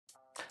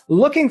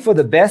Looking for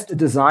the best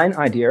design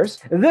ideas?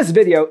 This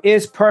video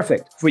is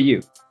perfect for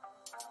you.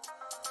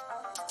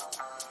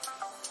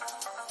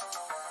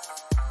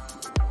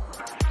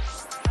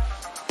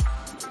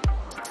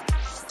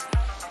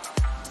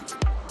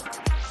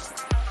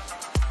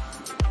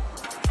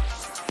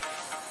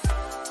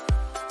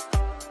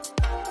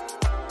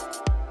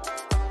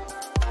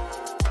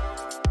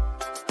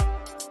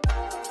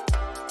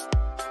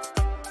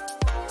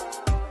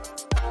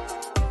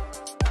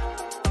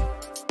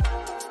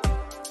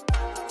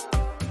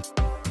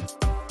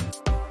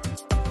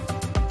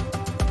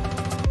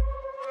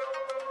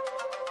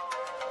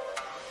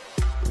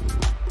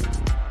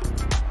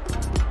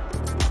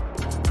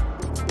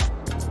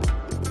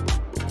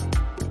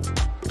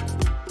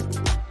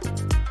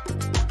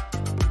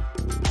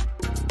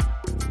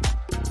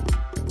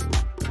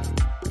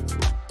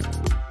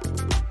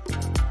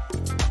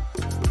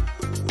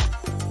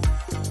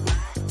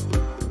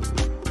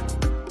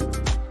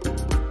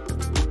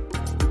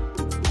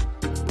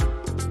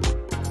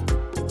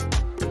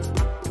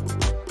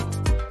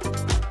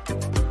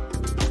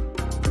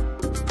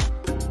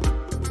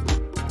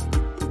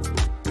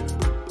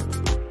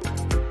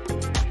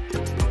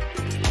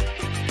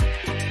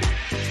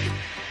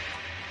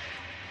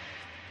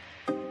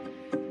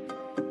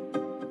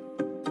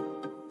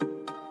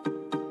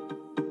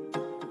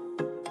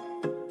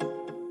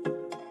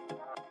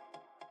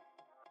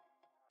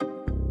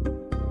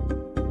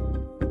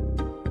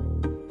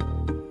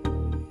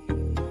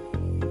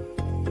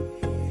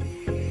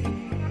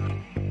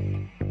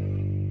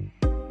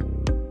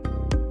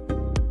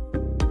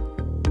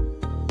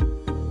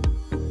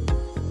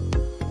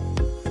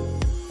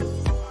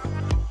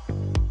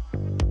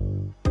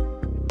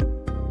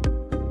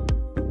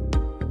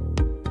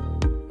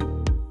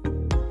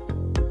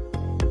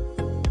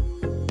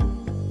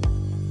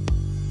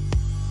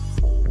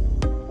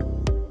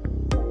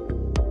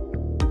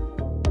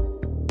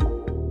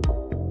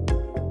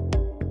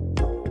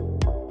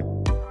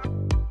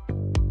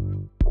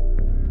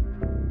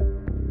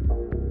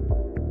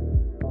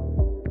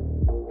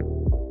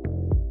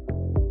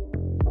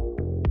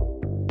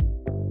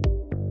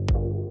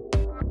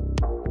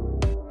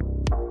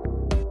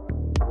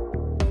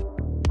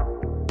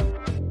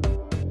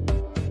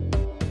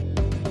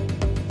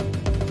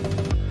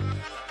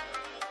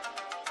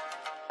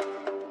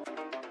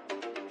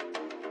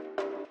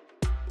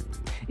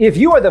 If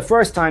you are the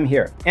first time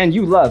here and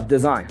you love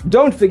design,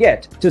 don't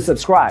forget to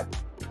subscribe.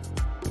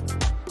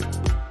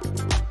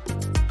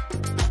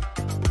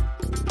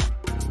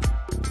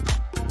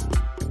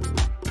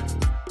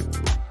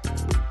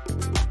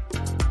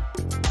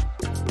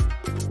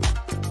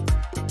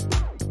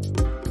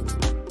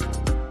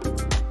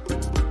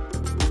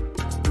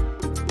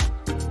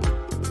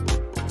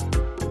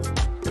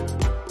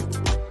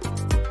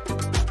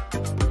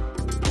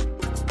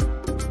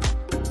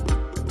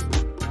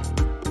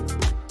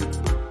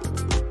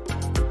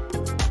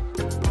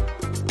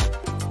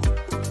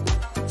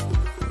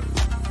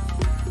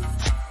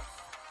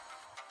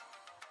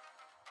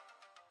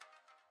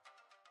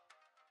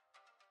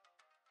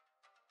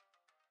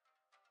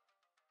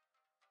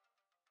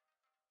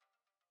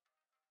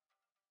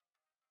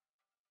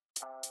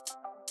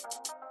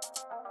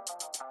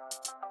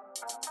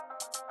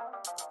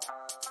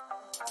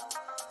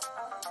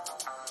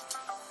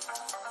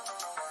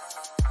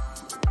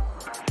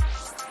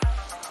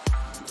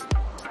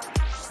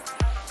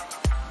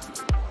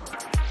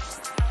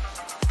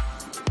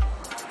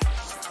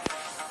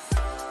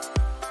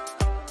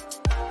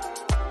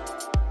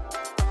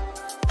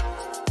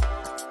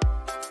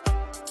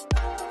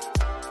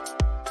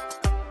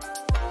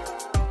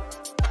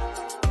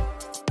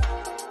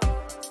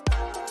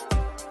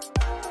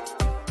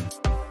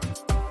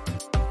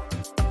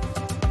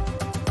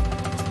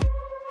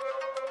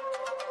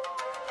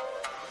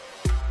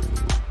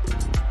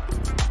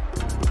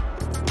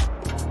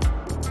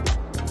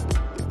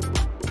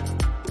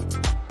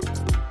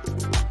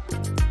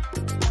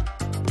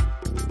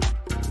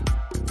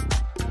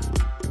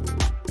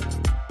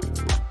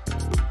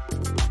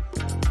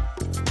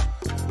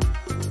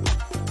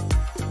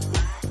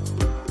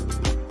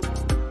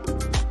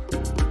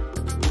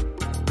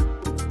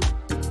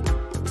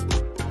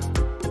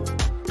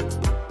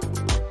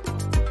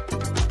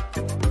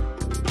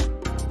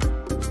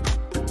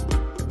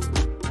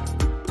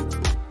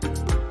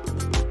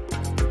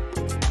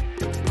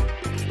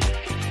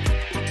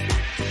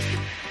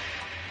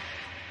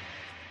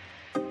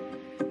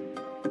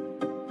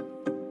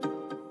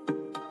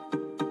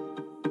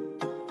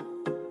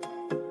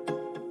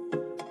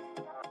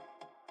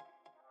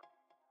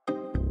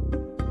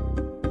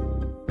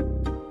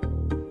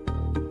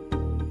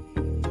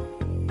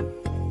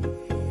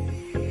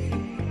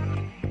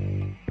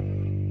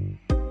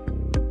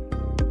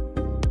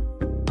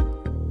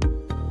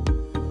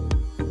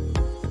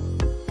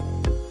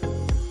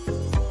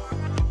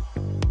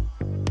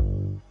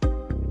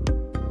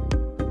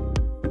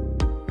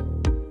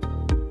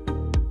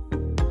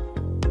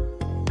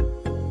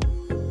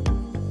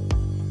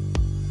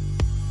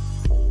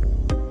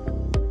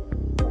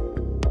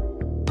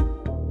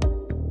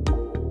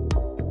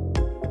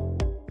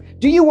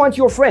 Do you want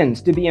your friends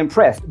to be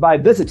impressed by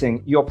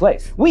visiting your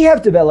place? We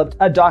have developed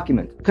a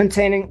document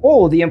containing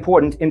all the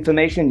important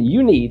information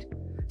you need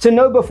to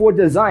know before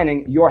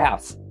designing your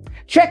house.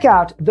 Check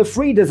out the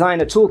free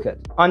designer toolkit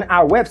on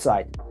our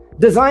website,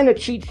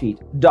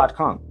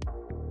 designercheatsheet.com.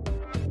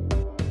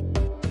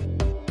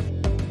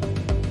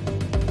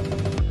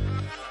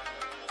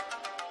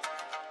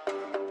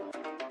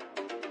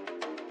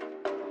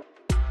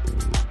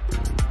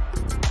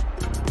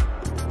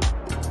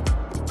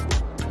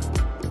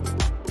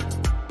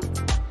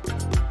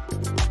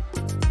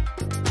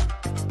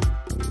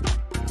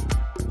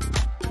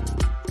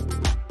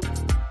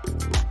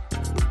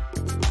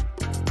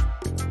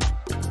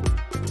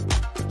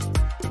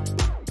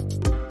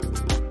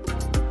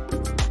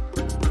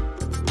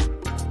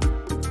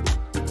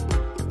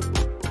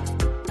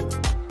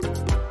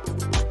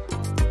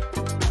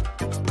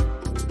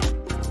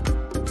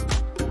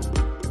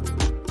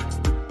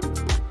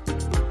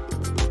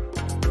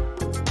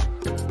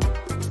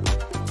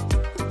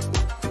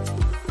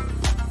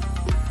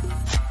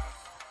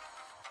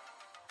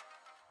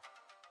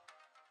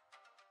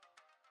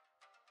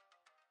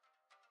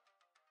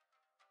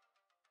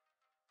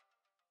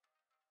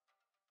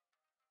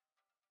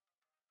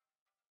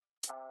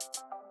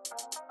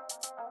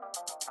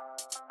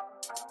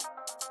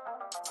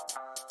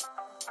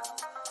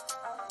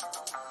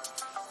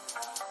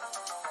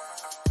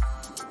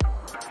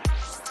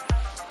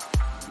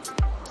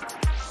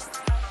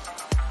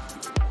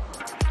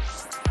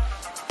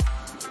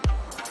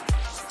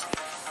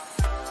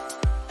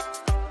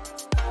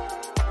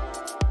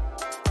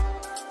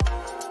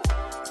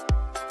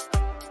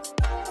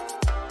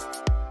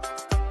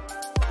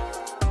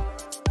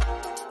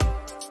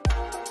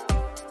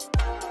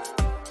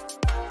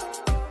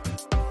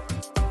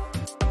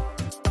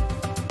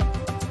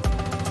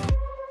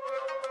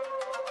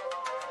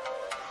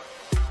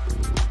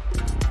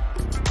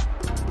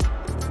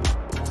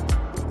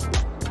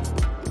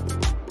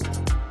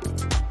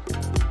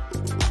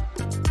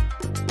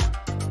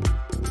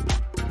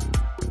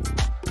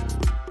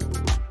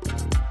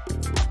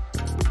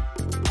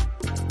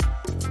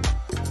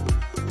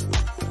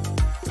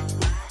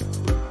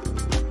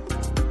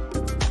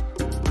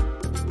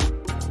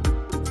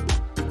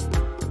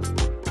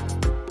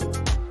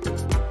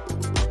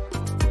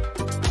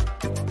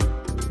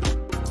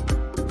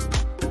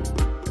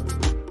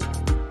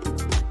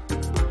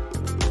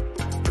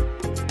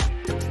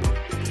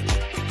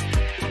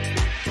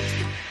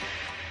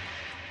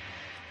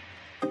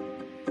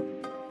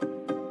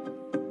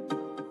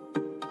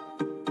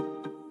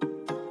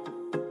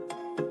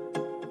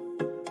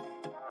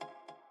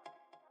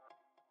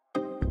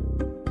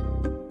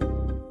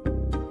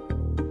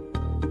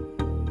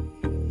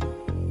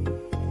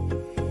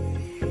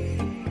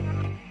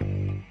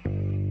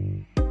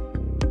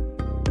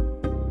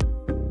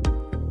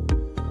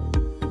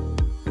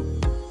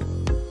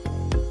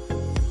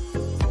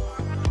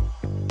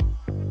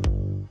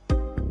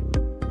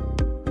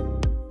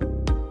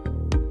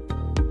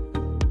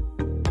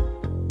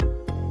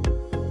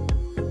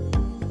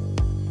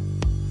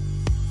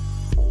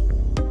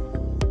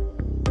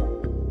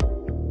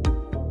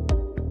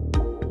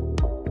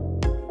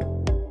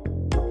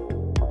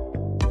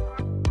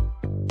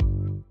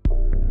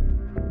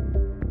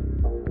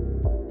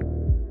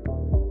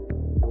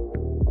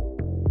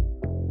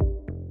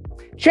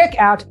 Check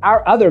out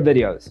our other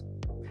videos.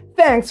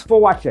 Thanks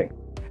for watching.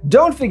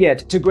 Don't forget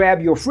to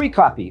grab your free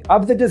copy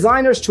of the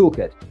Designer's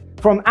Toolkit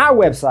from our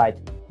website,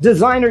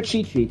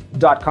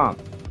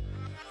 designercheatsheet.com.